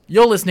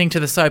You're listening to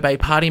the So Bay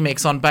Party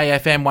Mix on Bay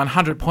FM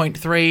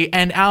 100.3,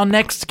 and our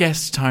next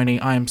guest, Tony,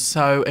 I am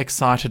so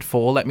excited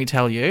for, let me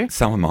tell you.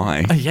 So am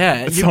I.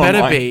 Yeah, you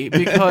better be,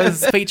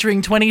 because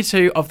featuring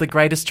 22 of the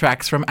greatest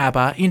tracks from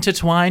ABBA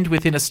intertwined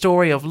within a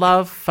story of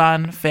love,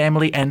 fun,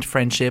 family and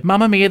friendship,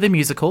 Mamma Mia the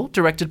Musical,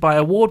 directed by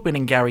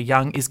award-winning Gary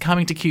Young, is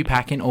coming to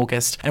QPAC in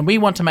August, and we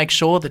want to make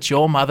sure that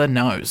your mother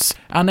knows.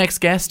 Our next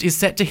guest is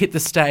set to hit the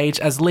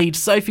stage as lead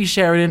Sophie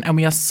Sheridan, and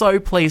we are so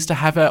pleased to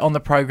have her on the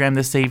program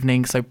this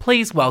evening, so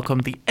please welcome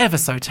the ever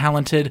so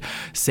talented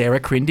Sarah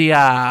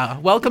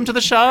Krndija. Welcome to the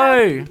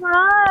show.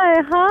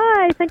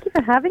 Hi. Thank you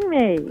for having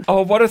me.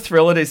 Oh, what a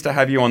thrill it is to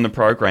have you on the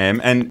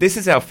program. And this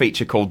is our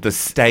feature called The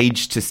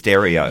Stage to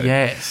Stereo.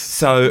 Yes.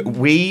 So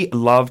we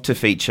love to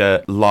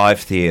feature live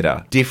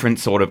theatre, different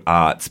sort of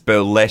arts,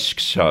 burlesque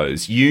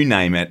shows, you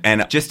name it.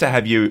 And just to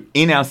have you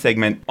in our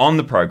segment on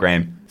the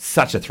program,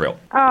 such a thrill.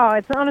 Oh,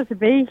 it's an honour to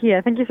be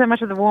here. Thank you so much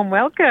for the warm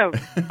welcome.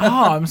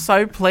 Oh, I'm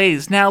so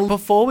pleased. Now,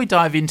 before we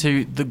dive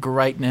into the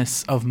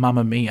greatness of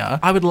Mamma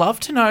Mia, I would love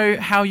to know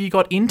how you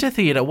got into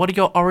theatre. What are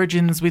your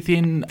origins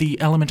within the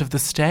element of the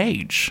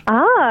stage?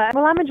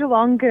 Well, I'm a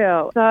Geelong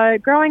girl. So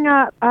growing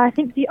up, I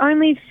think the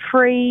only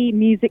free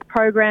music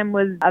program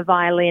was a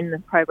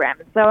violin program.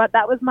 So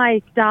that was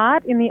my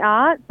start in the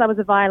arts. I was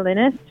a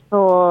violinist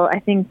for, I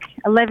think,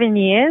 11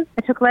 years.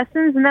 I took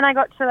lessons, and then I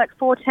got to like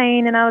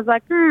 14 and I was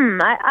like,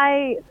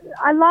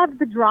 I loved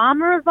the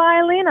drama of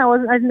violin.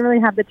 I didn't really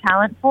have the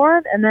talent for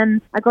it. And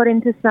then I got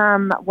into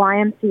some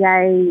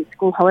YMCA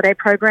school holiday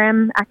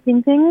program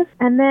acting things.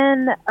 And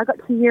then I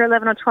got to year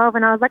 11 or 12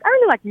 and I was like, I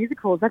really like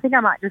musicals. I think I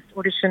might just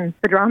audition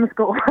for drama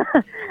school.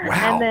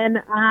 Wow. And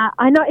then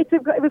I know it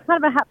was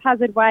kind of a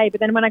haphazard way,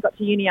 but then when I got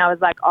to uni, I was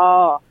like,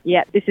 oh,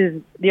 yeah, this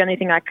is the only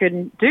thing I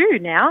could do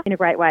now in a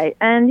great way.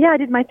 And yeah, I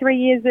did my 3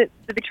 years at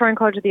the Victorian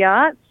College of the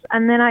Arts.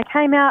 And then I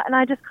came out and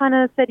I just kind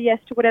of said yes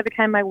to whatever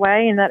came my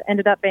way, and that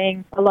ended up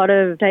being a lot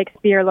of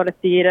Shakespeare, a lot of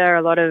theatre,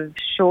 a lot of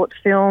short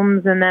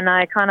films. And then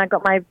I kind of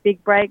got my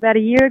big break about a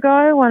year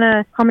ago on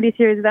a comedy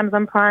series with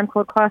Amazon Prime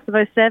called Class of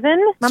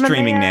 '07.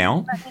 Streaming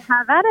now.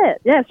 Have at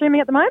it. Yeah, streaming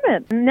at the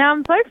moment. And now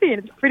I'm Sophie,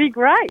 and it's pretty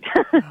great.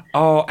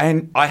 Oh,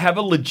 and I have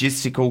a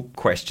logistical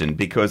question,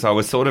 because I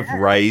was sort of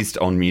raised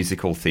on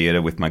musical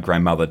theatre with my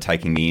grandmother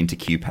taking me into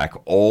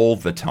QPAC all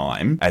the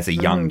time as a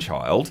young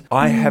child.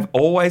 I have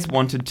always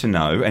wanted to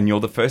know, and you're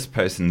the first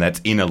person that's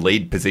in a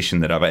lead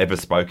position that I've ever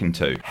spoken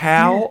to,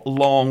 how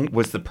long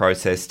was the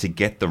process to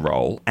get the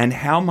role, and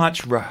how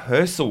much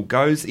rehearsal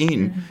goes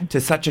in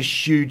to such a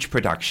huge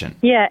production?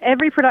 Yeah,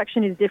 every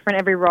production is different,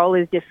 every role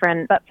is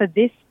different, but for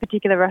this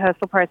particular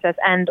rehearsal process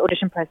and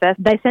audition process,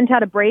 they sent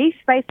out a brief,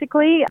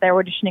 basically. They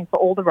were auditioning for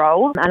all the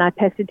roles, and I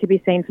tested to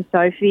be seen for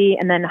Sophie,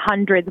 and then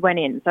hundreds went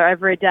in. So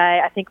over a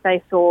day, I think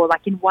they saw,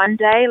 like in one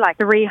day, like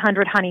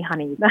 300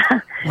 honeys.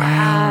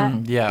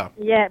 Wow. Yeah.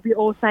 Yeah, we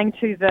all sang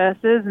 2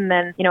 verses, and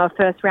then, a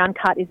first round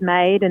cut is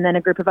made, and then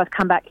a group of us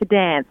come back to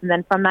dance. And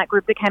then from that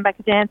group that came back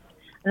to dance,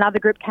 another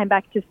group came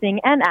back to sing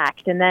and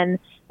act. And then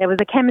there was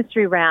a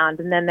chemistry round,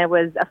 and then there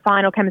was a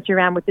final chemistry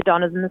round with the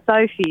Donnas and the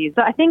Sophies.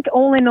 So I think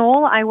all in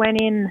all, I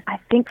went in,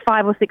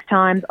 5 or 6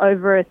 times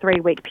over a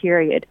 3-week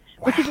period,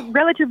 which is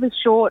relatively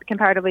short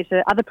comparatively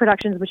to other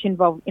productions which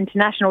involve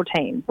international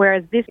teams,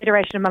 whereas this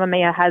iteration of Mamma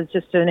Mia has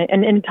just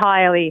an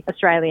entirely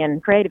Australian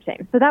creative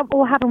team. So that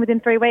all happened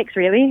within 3 weeks,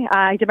 really.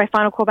 I did my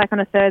final call back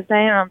on a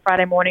Thursday, and on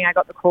Friday morning I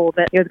got the call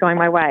that it was going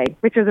my way,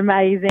 which was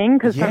amazing,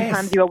 because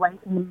sometimes you are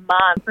waiting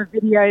months for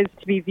videos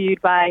to be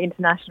viewed by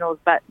internationals.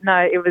 But no,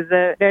 it was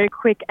a very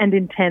quick and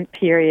intense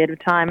period of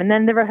time. And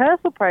then the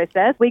rehearsal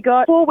process, we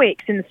got 4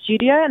 weeks in the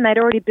studio, and they'd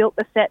already built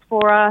the set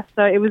for us,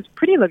 so it was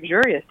pretty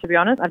luxurious, to be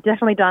honest. I've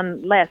definitely done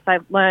less.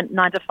 I've learned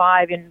 9 to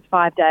 5 in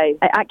 5 days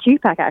at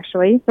QPAC,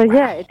 actually. So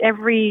yeah,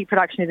 every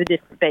production is a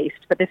different beast,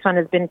 but this one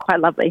has been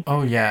quite lovely.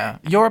 Oh yeah,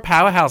 you're a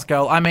powerhouse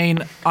girl. I mean,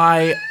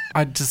 I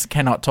just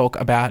cannot talk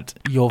about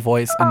your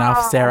voice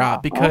enough, Sarah,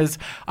 because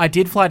I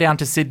did fly down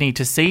to Sydney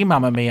to see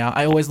Mamma Mia.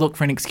 I always look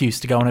for an excuse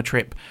to go on a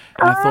trip.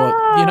 And I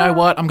thought, you know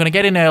what, I'm going to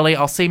get in early.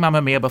 I'll see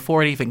Mamma Mia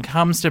before it even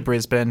comes to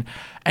Brisbane.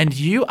 And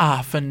you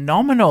are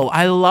phenomenal.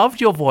 I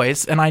loved your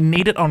voice, and I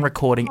need it on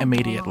recording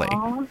immediately.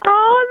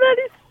 Oh, that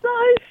is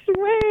so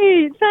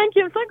sweet. Thank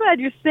you. I'm so glad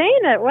you've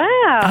seen it.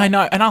 Wow. I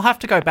know. And I'll have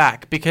to go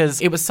back,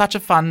 because it was such a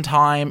fun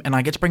time, and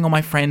I get to bring all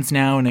my friends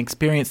now and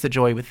experience the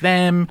joy with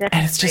them. Definitely.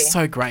 And it's just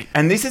so great.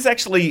 And this is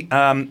actually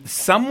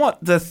somewhat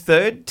the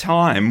third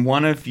time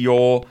one of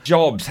your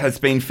jobs has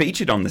been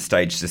featured on the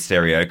Stage to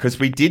Stereo, because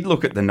we did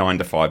look at the 9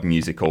 to 5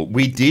 musical.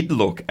 We did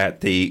look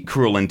at the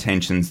Cruel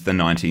Intentions, the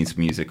 90s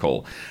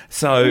musical.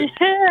 So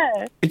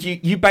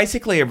you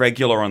basically a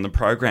regular on the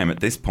program at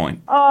this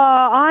point. Oh,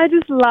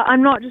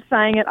 I'm not just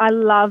saying it. I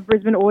love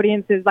Brisbane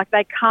audiences. Like,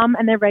 they come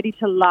and they're ready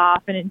to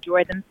laugh and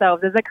enjoy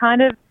themselves. There's a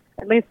kind of,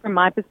 at least from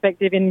my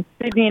perspective, in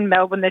Sydney and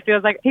Melbourne, there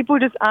feels like people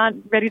just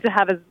aren't ready to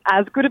have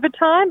as good of a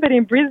time. But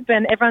in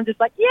Brisbane, everyone's just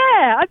like,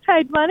 yeah, I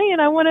paid money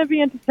and I want to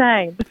be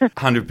entertained.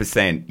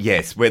 100%,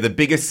 yes. We're the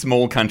biggest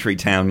small country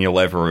town you'll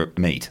ever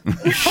meet.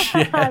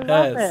 I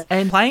love it.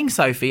 And playing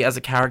Sophie as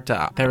a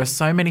character, there are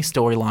so many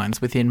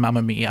storylines within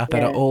Mamma Mia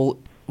that are all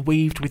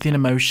weaved within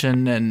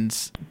emotion,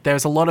 and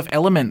there's a lot of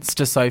elements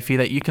to Sophie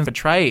that you can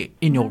portray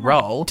in your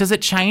role. Does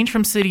it change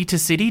from city to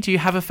city? Do you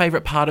have a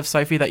favourite part of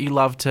Sophie that you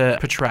love to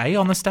portray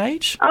on the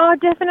stage? Oh,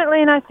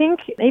 definitely. And I think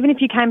even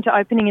if you came to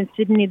opening in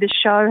Sydney, the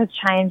show has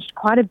changed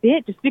quite a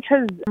bit just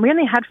because we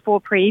only had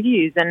 4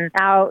 previews and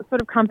our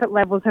sort of comfort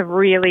levels have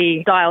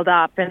really dialed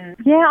up. And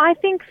yeah, I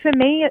think for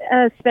me,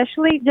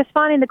 especially just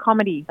finding the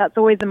comedy, that's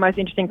always the most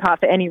interesting part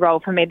for any role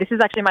for me. This is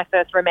actually my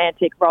first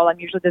romantic role. I'm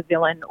usually the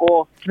villain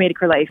or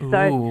comedic relief. Ooh.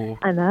 So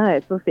I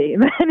know, we'll see.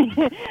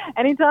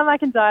 Anytime I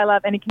can dial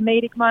up any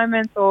comedic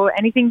moments or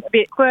anything a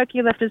bit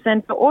quirky left of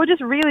centre, or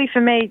just really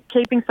for me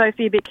keeping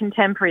Sophie a bit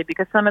contemporary,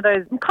 because some of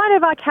those kind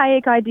of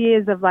archaic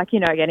ideas of like, you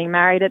know, getting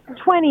married at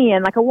 20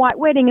 and like a white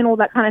wedding and all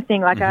that kind of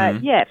thing. Like,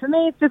 yeah, for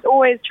me, it's just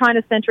always trying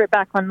to centre it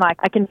back on like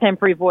a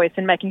contemporary voice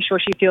and making sure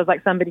she feels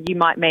like somebody you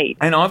might meet.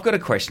 And I've got a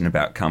question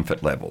about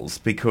comfort levels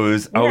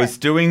because I was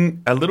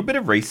doing a little bit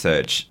of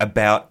research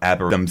about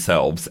ABBA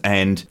themselves,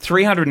 and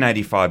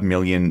 385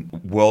 million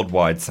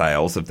worldwide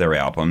sales of their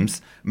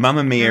albums.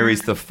 Mamma Mia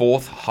is the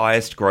 4th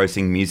highest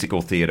grossing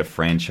musical theatre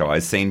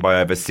franchise, seen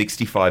by over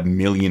 65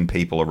 million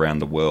people around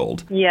the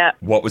world. Yeah.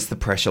 What was the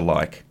pressure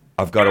like?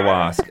 I've got to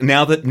ask.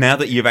 Now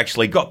that you've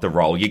actually got the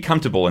role, you're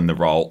comfortable in the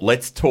role,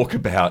 let's talk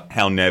about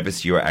how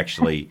nervous you are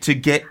actually to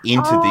get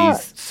into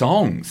these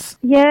songs.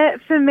 Yeah,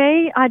 for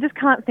me, I just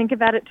can't think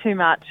about it too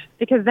much,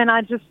 because then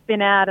I just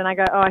spin out and I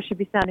go, oh, I should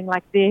be sounding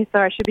like this,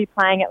 or I should be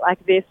playing it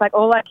like this. Like,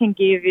 all I can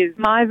give is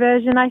my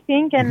version, I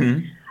think.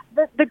 And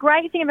the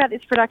great thing about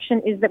this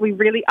production is that we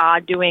really are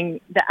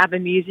doing the ABBA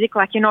music.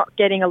 Like, you're not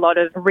getting a lot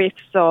of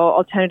riffs or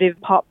alternative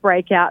pop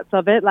breakouts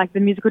of it. Like, the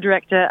musical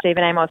director,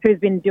 Stephen Amos, who's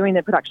been doing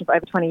the production for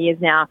over 20 years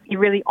now, he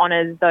really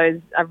honours those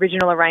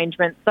original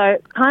arrangements. So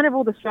kind of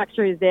all the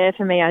structure is there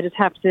for me. I just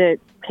have to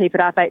keep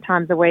it up 8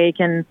 times a week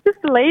and just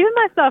believe in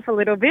myself a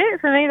little bit.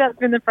 For me, that's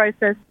been the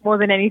process more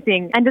than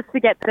anything. And just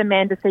forget that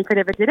Amanda Seyfried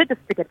ever did it, just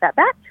forget about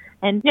that.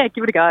 And yeah,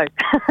 give it a go.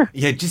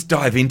 Yeah, just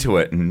dive into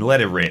it and let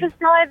it rip. Just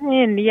dive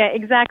in. Yeah,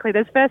 exactly.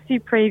 Those first few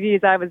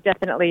previews, I was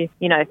definitely,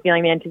 you know,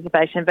 feeling the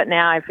anticipation, but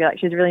now I feel like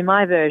she's really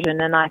my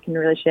version and I can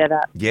really share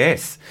that.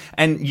 Yes.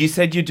 And you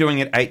said you're doing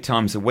it 8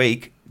 times a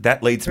week.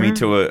 That leads me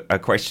to a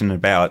question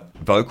about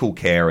vocal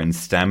care and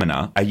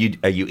stamina. Are you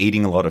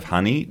eating a lot of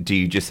honey? Do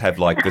you just have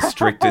like the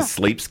strictest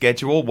sleep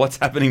schedule? What's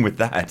happening with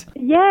that?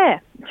 Yeah,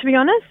 to be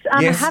honest,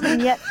 Yes. I haven't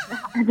yet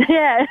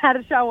had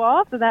a show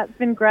off, so that's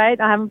been great.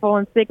 I haven't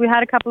fallen sick. We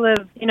had a couple of,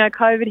 you know,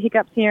 COVID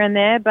hiccups here and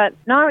there, but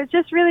no, it's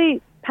just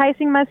really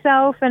pacing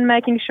myself and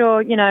making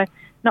sure, you know,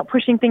 not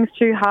pushing things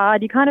too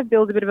hard. You kind of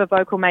build a bit of a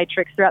vocal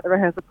matrix throughout the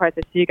rehearsal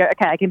process. So you go,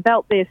 okay, I can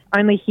belt this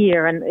only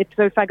here. And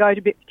so if I go a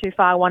bit too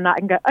far one night, I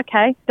can go,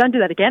 okay, don't do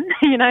that again,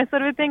 you know,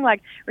 sort of a thing,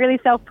 like really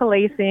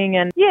self-policing.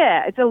 And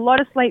yeah, it's a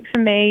lot of sleep for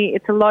me.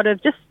 It's a lot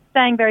of just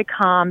staying very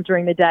calm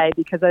during the day,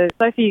 because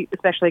Sophie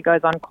especially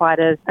goes on quite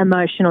an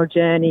emotional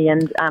journey,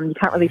 and you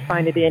can't really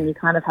phone it in. You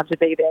kind of have to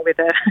be there with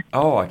her.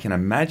 Oh, I can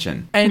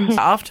imagine. And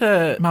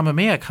after Mamma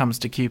Mia comes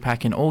to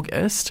QPAC in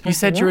August, you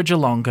said you're a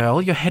Geelong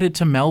girl. You're headed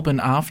to Melbourne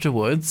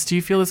afterwards. Do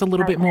you feel there's a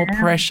little bit more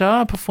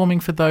pressure performing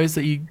for those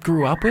that you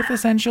grew up with,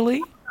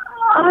 essentially?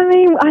 I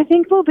mean, I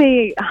think we'll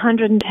be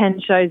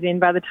 110 shows in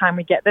by the time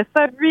we get there,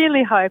 so I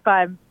really hope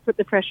I put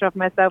the pressure off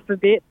myself a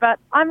bit. But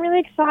I'm really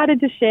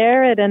excited to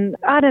share it, and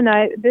I don't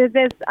know,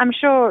 there's I'm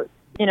sure,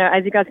 you know,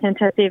 as you guys can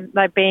attest,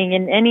 like being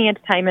in any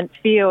entertainment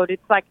field,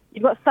 it's like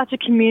you've got such a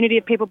community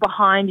of people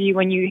behind you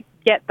when you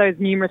get those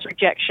numerous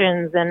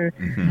rejections. And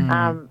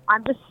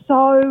I'm just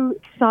so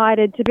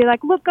excited to be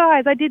like, look,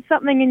 guys, I did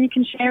something and you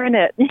can share in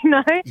it, you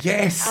know?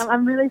 Yes.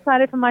 I'm really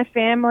excited for my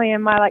family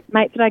and my like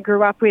mates that I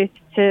grew up with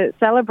to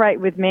celebrate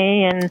with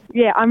me. And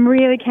yeah, I'm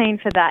really keen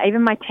for that.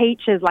 Even my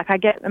teachers, like I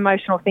get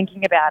emotional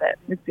thinking about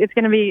it. It's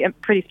going to be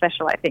pretty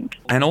special, I think.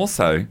 And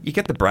also, you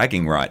get the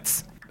bragging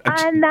rights.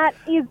 And that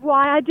is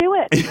why I do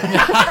it.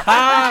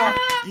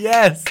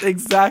 Yes,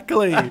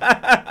 exactly.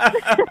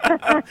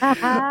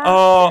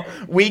 Oh,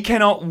 we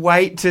cannot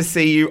wait to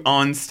see you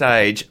on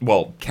stage.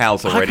 Well,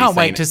 Cal's already I can't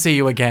wait seen to it. see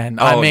you again.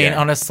 Oh, I mean,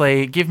 yeah.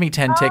 honestly, give me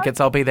 10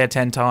 tickets. I'll be there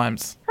 10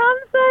 times. Come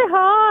say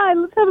hi.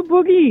 Let's have a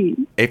boogie.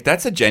 If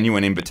that's a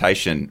genuine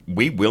invitation,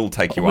 we will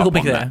take you We'll up be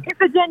on there. that. It's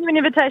a genuine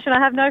invitation. I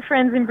have no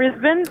friends in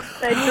Brisbane.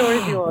 Stage door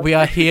is yours. We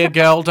are here,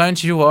 girl.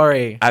 Don't you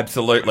worry.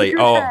 Absolutely.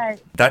 Great. Oh,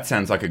 that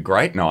sounds like a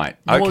great night.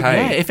 Okay. Well,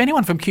 yeah, if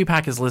anyone from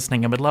QPAC is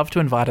listening and would love to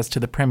invite us to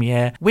the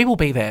premiere, we will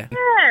be there.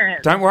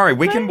 Don't worry,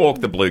 we can walk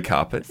the blue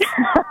carpet.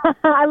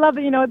 I love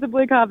it. You know, it's a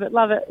blue carpet.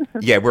 Love it.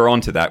 Yeah, we're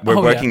onto that. We're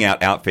Oh, working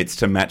out outfits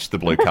to match the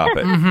blue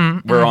carpet.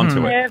 We're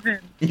onto it. Heaven.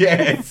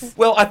 Yes.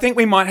 Well, I think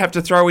we might have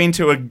to throw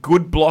into a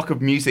good block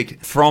of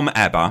music from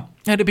ABBA.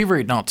 It'd be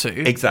rude not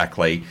to.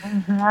 Exactly.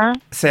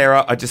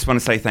 Sarah, I just want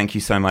to say thank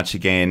you so much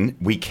again.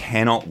 We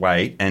cannot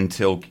wait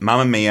until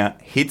Mamma Mia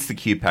hits the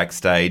QPAC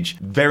stage.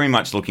 Very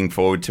much looking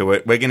forward to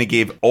it. We're going to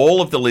give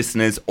all of the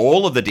listeners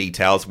all of the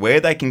details,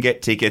 where they can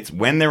get tickets,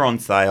 when they're on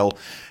sale,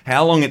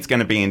 how long it's going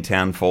to be in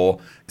town for.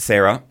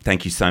 Sarah,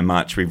 thank you so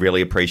much. We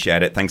really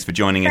appreciate it. Thanks for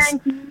joining us.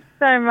 Thank you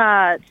so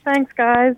much. Thanks, guys.